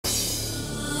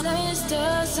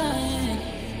the sun.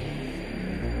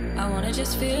 I wanna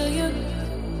just feel you.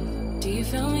 Do you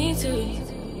feel me too?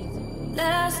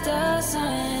 That's the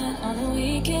sun on the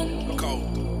weekend.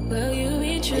 Will you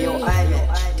be true? Yo,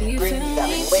 iMech, do you bring feel that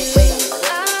me way, too? way.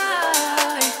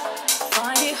 I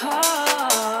find it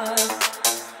hard.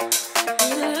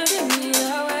 You look at me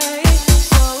that way.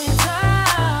 So in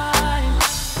time,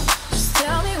 just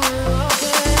tell me we're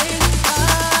okay.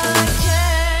 I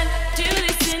can't do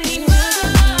this anymore.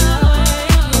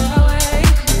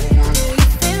 Do you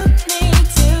feel me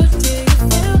too? Do you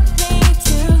feel me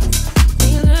too? Do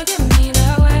you look at me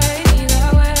that way?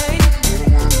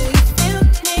 Do you feel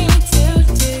me too?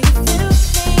 Do you feel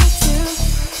me too?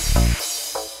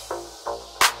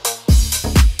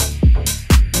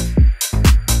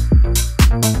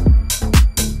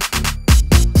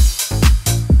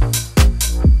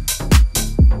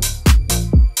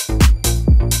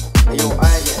 Yo,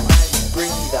 iMech, bring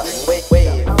that way,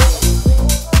 way.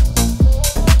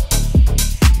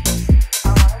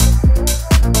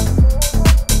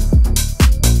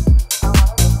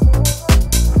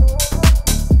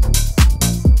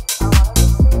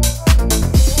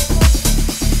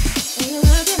 You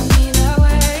look at me that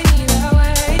way.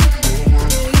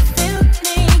 Do you feel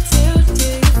me too? Do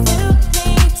you feel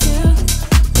me too?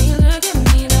 Do you look at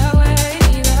me that way?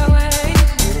 Do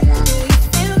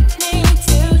you feel me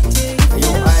too? Do you Yo,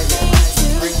 feel me iMech,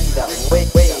 too? bring that way,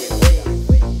 way.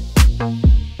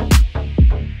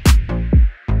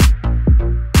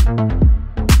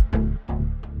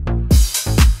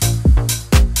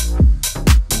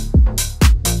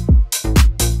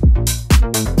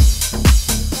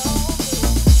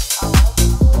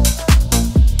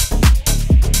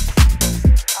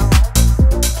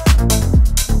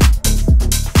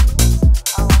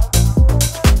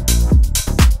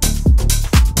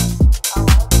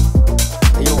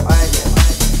 Yo,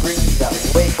 iMech, bring that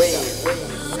way, way.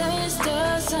 There's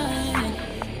the sun.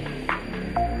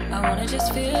 I wanna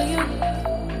just feel you.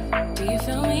 Do you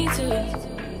feel me too?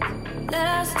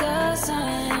 That's the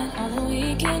sun on the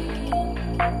weekend.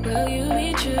 Will you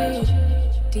be true?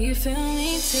 Do you feel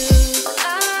me too?